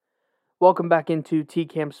Welcome back into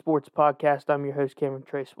TCAM Sports Podcast. I'm your host, Cameron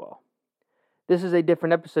Tracewell. This is a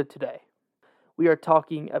different episode today. We are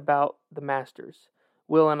talking about the Masters.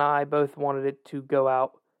 Will and I both wanted it to go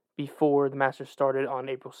out before the Masters started on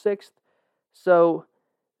April 6th. So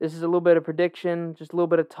this is a little bit of prediction, just a little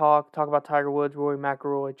bit of talk about Tiger Woods, Rory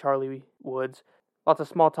McIlroy, Charlie Woods. Lots of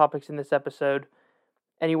small topics in this episode.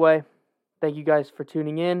 Anyway, thank you guys for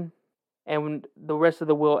tuning in. And the rest of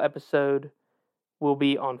the Will episode will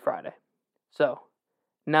be on Friday. So,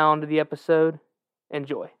 now onto the episode.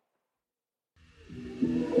 Enjoy.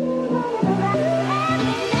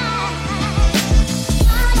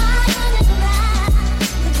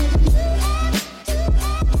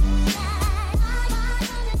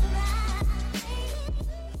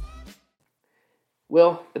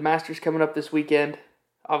 Well, the Masters coming up this weekend.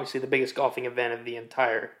 Obviously the biggest golfing event of the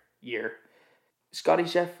entire year. Scottie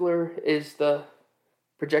Scheffler is the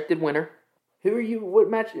projected winner. Who are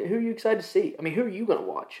you excited to see? I mean, who are you going to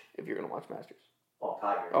watch if you're going to watch Masters? Well,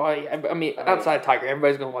 Tiger. Oh, yeah. I mean, outside Tiger,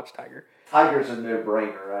 everybody's going to watch Tiger. Tiger's a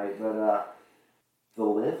no-brainer, right? But the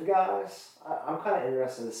LIV guys, I'm kind of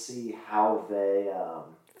interested to see how they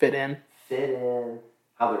fit in,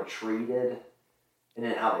 how they're treated, and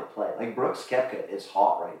then how they play. Like, Brooks Koepka is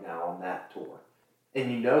hot right now on that tour.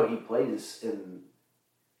 And you know he plays in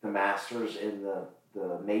the Masters and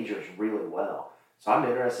the majors really well. So I'm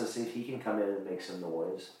interested to see if he can come in and make some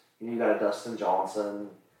noise. You got a Dustin Johnson.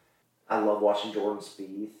 I love watching Jordan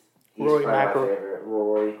Spieth. He's Rory probably my favorite.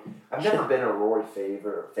 Rory. I've never been a Rory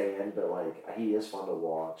fan, but like he is fun to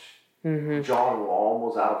watch. Mm-hmm. John Rahm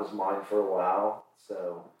was out of his mind for a while.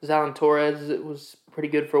 So Zalatoris was pretty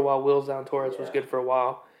good for a while. Will Zalatoris was good for a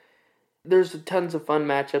while. There's tons of fun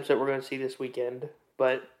matchups that we're going to see this weekend.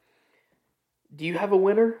 But do you have a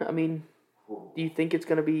winner? I mean, do you think it's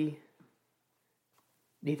going to be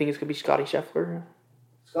Scottie Scheffler?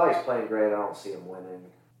 Scottie's playing great. I don't see him winning.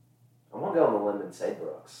 I'm going to go on the limb and say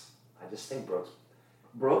Brooks. I just think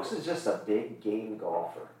Brooks is just a big game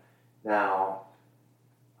golfer. Now,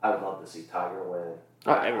 I would love to see Tiger win.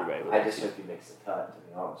 Everybody would. I just hope he makes the cut, to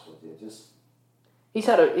be honest with you.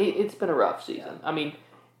 It's been a rough season. Yeah. I mean,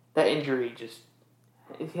 that injury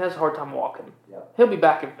he has a hard time walking. Yep. He'll be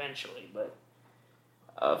back eventually, but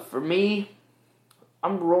for me,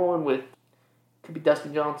 I'm rolling with, could be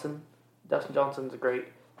Dustin Johnson. Dustin Johnson's a great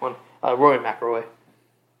one. Rory McIlroy.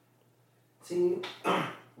 See,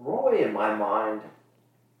 Roy, in my mind,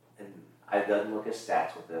 and I didn't look at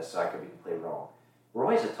stats with this, so I could be completely wrong.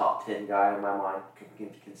 Roy's a top 10 guy in my mind. Can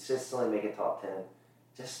consistently make a top 10.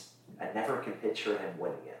 I never can picture him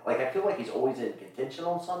winning it. Like, I feel like he's always in contention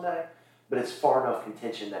on Sunday, but it's far enough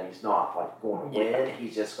contention that he's not like going to win.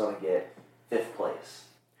 He's just going to get 5th place.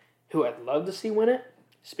 Who I'd love to see win it?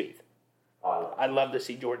 Spieth. Oh, I'd love to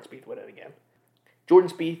see Jordan Spieth win it again. Jordan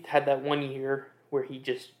Spieth had that 1 year where he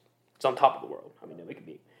just is on top of the world. I mean, nobody can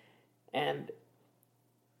beat. And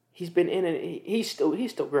he's been in and he's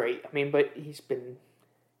still great. I mean, but he's been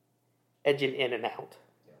edging in and out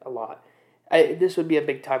a lot. This would be a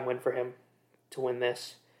big time win for him to win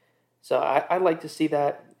this. So I'd like to see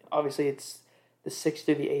that. Obviously, it's the 6th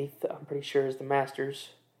through the 8th, I'm pretty sure, is the Masters.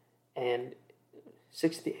 And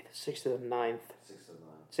 6th to the 8th, 6th to the 9th.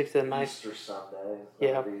 6th to the 9th. Easter Sunday.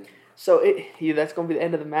 Yeah. So that's going to be the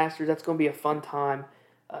end of the Masters. That's going to be a fun time.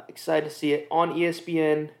 Excited to see it on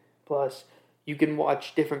ESPN. Plus, you can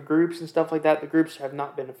watch different groups and stuff like that. The groups have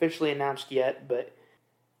not been officially announced yet, but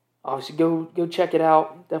obviously go check it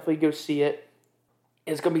out. Definitely go see it.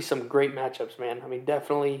 It's going to be some great matchups, man. I mean,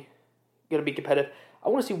 definitely going to be competitive. I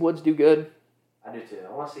want to see Woods do good. I do too.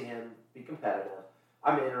 I want to see him be competitive.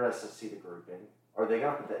 I'm interested to see the grouping. Are they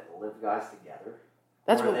going to put the LIV guys together?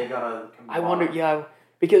 That's or what are they going to combine? I wonder. Yeah,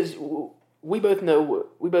 because we both know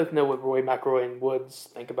what Rory McIlroy and Woods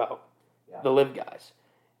think about the LIV guys,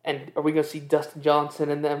 and are we going to see Dustin Johnson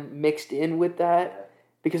and them mixed in with that? Yeah.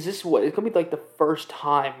 Because it's going to be like the first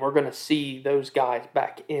time we're going to see those guys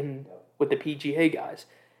back in with the PGA guys.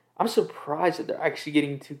 I'm surprised that they're actually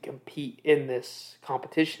getting to compete in this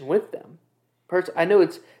competition with them. I know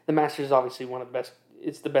the Masters is obviously one of the best.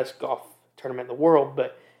 It's the best golf tournament in the world,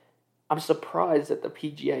 but I'm surprised that the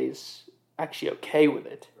PGA is actually okay with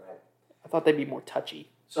it. Right. I thought they'd be more touchy.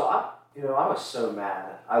 So I was so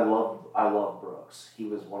mad. I love Brooks. He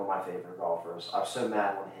was one of my favorite golfers. I was so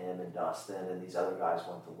mad when him and Dustin and these other guys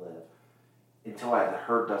went to LIV until I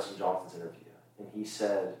heard Dustin Johnson's interview, and he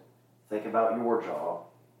said, "Think about your job.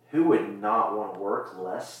 Who would not want to work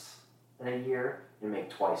less than a year and make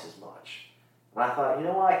twice as much?" And I thought, you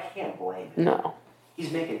know what? I can't blame him. No.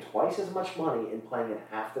 He's making twice as much money and playing in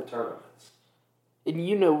half the tournaments. And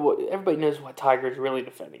you know what? Everybody knows why Tiger's really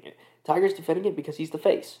defending it. Tiger's defending it because he's the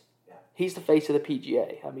face. Yeah. He's the face of the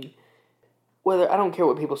PGA. I mean, I don't care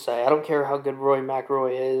what people say. I don't care how good Rory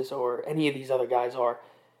McIlroy is or any of these other guys are.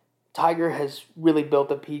 Tiger has really built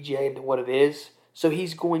the PGA into what it is, so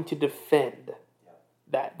he's going to defend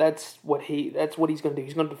that. That's what he's going to do.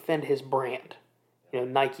 He's going to defend his brand.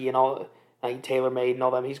 Nike and all, Nike TaylorMade and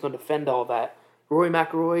all that. He's going to defend all that. Rory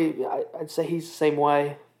McIlroy, I'd say he's the same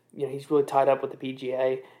way. He's really tied up with the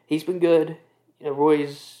PGA. He's been good.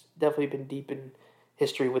 Roy's definitely been deep in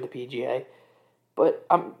history with the PGA, but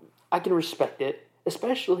I can respect it.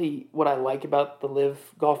 Especially what I like about the LIV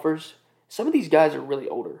golfers. Some of these guys are really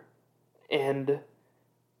older, and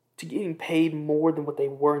to getting paid more than what they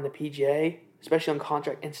were in the PGA, especially on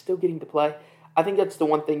contract, and still getting to play, I think that's the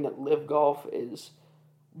one thing that LIV Golf is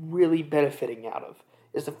really benefiting out of,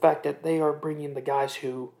 is the fact that they are bringing the guys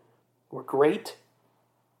who were great,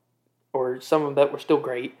 or some of them that were still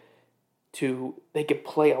great, they could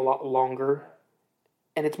play a lot longer,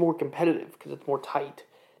 and it's more competitive because it's more tight.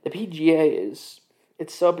 The PGA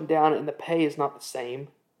it's so up and down, and the pay is not the same.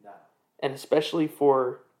 No. And especially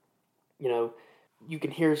for, you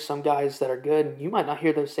can hear some guys that are good, and you might not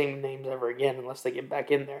hear those same names ever again unless they get back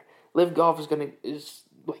in there. LIV Golf is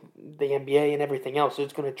like the NBA and everything else. So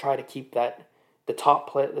it's going to try to keep the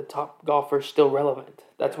top golfers still relevant.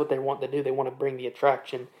 That's what they want to do. They want to bring the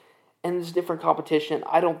attraction, and there's different competition.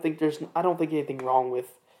 I don't think anything wrong with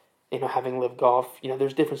having LIV Golf.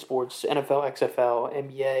 There's different sports: NFL, XFL,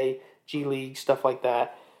 NBA, G League, stuff like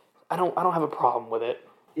that. I don't have a problem with it.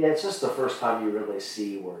 Yeah, it's just the first time you really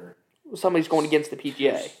see where somebody's going against the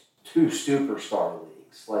PGA. Two superstar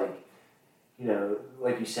leagues,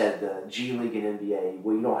 like you said, the G League and NBA.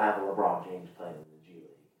 Well, you don't have a LeBron James playing in the G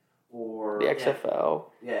League or the XFL.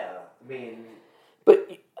 Yeah, I mean, but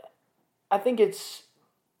I think it's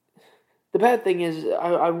the bad thing is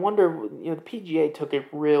I wonder. The PGA took a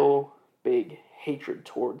real big hatred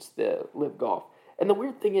towards the LIV Golf, and the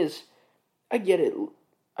weird thing is, I get it.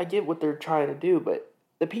 I get what they're trying to do, but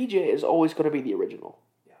the PGA is always going to be the original.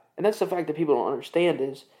 And that's the fact that people don't understand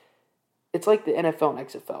is it's like the NFL and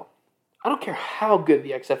XFL. I don't care how good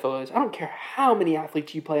the XFL is. I don't care how many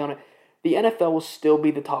athletes you play on it. The NFL will still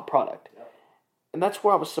be the top product. Yep. And that's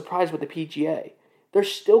where I was surprised with the PGA. They're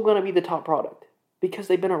still going to be the top product because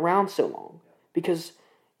they've been around so long. Yep. Because,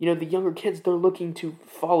 the younger kids, they're looking to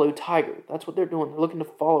follow Tiger. That's what they're doing. They're looking to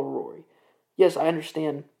follow Rory. Yes, I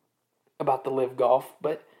understand about the LIV Golf,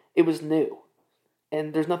 but it was new.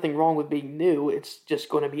 And there's nothing wrong with being new. It's just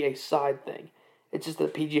going to be a side thing. It's just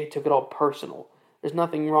that the PGA took it all personal. There's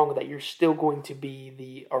nothing wrong with that. You're still going to be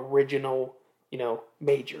the original,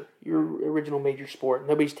 major. Your original major sport.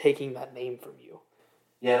 Nobody's taking that name from you.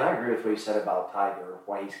 Yeah, and I agree with what you said about Tiger,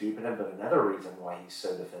 why he's keeping him. But another reason why he's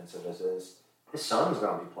so defensive is his son's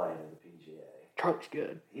going to be playing in the PGA. Charlie's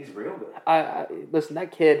good. He's real good. Listen,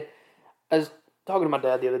 that kid, I was talking to my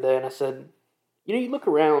dad the other day, and I said, you look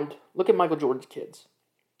around, look at Michael Jordan's kids.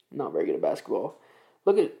 Not very good at basketball.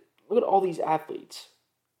 Look at all these athletes.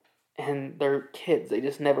 And they're kids. They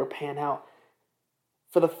just never pan out.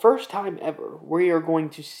 For the first time ever, we are going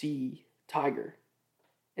to see Tiger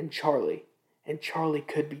and Charlie. And Charlie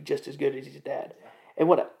could be just as good as his dad. And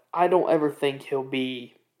I don't ever think he'll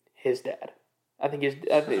be his dad. I think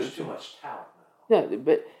there's too much talent now. No,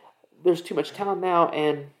 but there's too much talent now,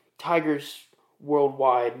 and Tiger's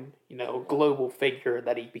worldwide, global figure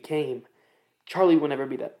that he became. Charlie will never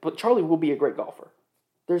be that. But Charlie will be a great golfer.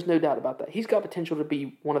 There's no doubt about that. He's got potential to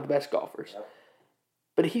be one of the best golfers. Yep.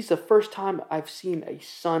 But he's the first time I've seen a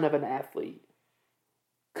son of an athlete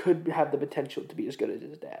could have the potential to be as good as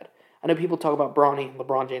his dad. I know people talk about Bronny and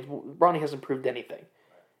LeBron James. Bronny hasn't proved anything.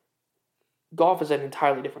 Golf is an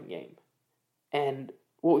entirely different game. And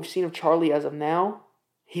what we've seen of Charlie as of now,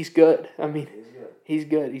 he's good. I mean, he's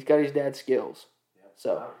good. He's got his dad's skills. Yep.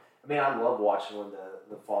 So, I love watching when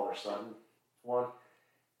the father-son one.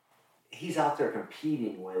 He's out there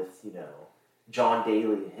competing with, John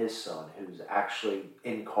Daly and his son, who's actually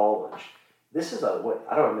in college. This is I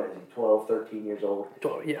don't know, is he 12, 13 years old?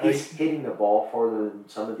 12, yeah. He's hitting the ball farther than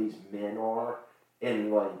some of these men are,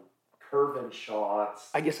 and curving shots.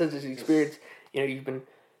 I guess that's his experience. You've been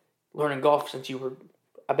learning golf since you were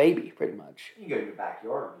a baby, pretty much. You go to your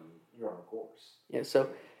backyard and you're on the course. Yeah, so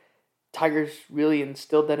Tiger's really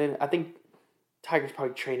instilled that in. I think Tiger's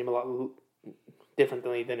probably trained him a lot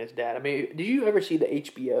differently than his dad. I mean, did you ever see the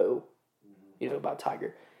HBO, about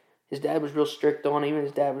Tiger? His dad was real strict on him, and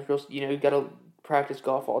his dad was real, you got to practice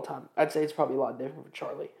golf all the time. I'd say it's probably a lot different for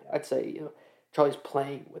Charlie. I'd say, Charlie's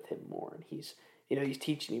playing with him more, and he's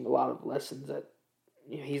teaching him a lot of lessons that,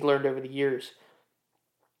 he's learned over the years.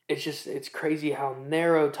 It's crazy how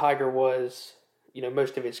narrow Tiger was,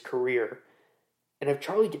 most of his career. And if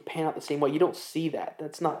Charlie could pan out the same way, you don't see that.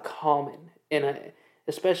 That's not common.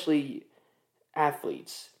 Especially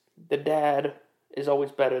athletes. The dad is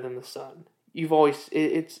always better than the son.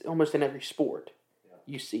 It's almost in every sport.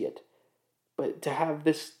 You see it. But to have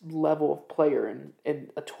this level of player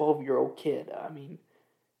and a 12-year-old kid, I mean,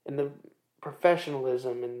 and the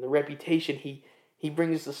professionalism and the reputation, he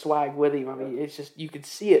brings the swag with him. I mean, it's just, you could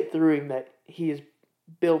see it through him that he is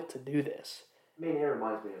built to do this. I mean, it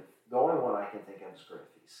reminds me of, the only one I can think of is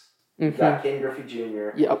Griffey's. You got Ken Griffey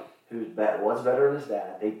Jr., Yep. who was better than his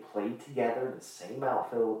dad. They played together, the same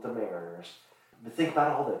outfield with the Mariners. But think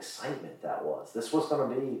about all the excitement that was. This was going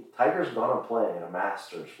to be, Tiger's going to play in a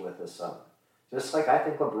Masters with his son. Just like I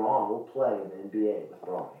think LeBron will play in the NBA with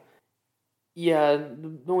Bronny. Yeah,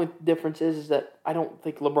 the only difference is that I don't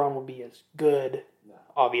think LeBron will be as good,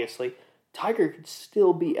 obviously. Tiger could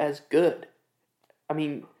still be as good. I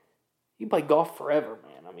mean, you play golf forever,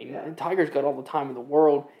 man. I mean, Tiger's got all the time in the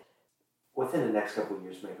world. Within the next couple of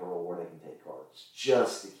years, make a rule where they can take cards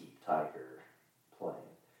just to keep Tiger playing.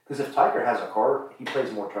 Because if Tiger has a card, he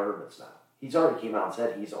plays more tournaments now. He's already came out and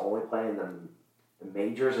said he's only playing the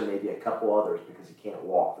majors and maybe a couple others because he can't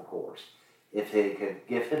walk the course. If they could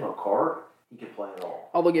give him a card, he could play it all.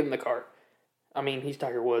 Oh, they'll give him the cart. I mean, he's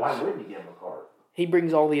Tiger Woods. Why wouldn't you give him a card? He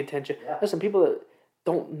brings all the attention. Yeah. Listen, people that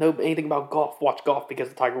don't know anything about golf watch golf because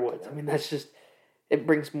of Tiger Woods. I mean, that's just, it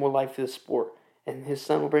brings more life to the sport. And his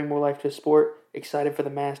son will bring more life to the sport. Excited for the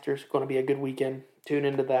Masters. Going to be a good weekend. Tune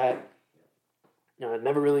into that. I've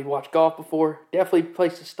never really watched golf before. Definitely a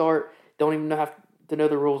place to start. Don't even have to know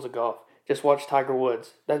the rules of golf. Just watch Tiger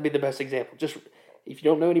Woods. That'd be the best example. Just, if you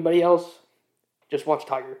don't know anybody else, just watch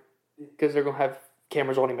Tiger. Because they're going to have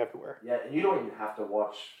cameras on him everywhere. Yeah, and you don't even have to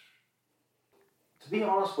watch. To be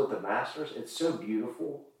honest, with the Masters, it's so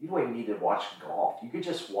beautiful. You don't even need to watch golf. You could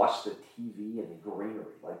just watch the TV and the greenery.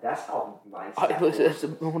 Like, that's how nice that is.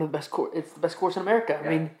 It's one of the best course. It's the best course in America. Yeah.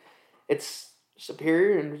 I mean, it's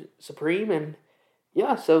superior and supreme, and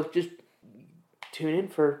so just tune in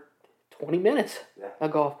for 20 minutes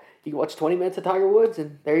of golf. You can watch 20 minutes of Tiger Woods,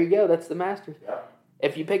 and there you go. That's the Masters. Yeah.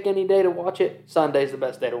 If you pick any day to watch it, Sunday's the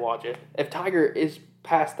best day to watch it. If Tiger is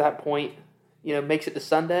past that point, makes it to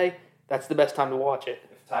Sunday, that's the best time to watch it.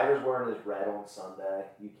 If Tiger's wearing his red on Sunday,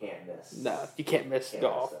 you can't miss. No, you can't miss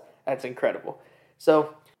golf. Miss that. That's incredible.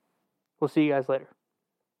 So, we'll see you guys later.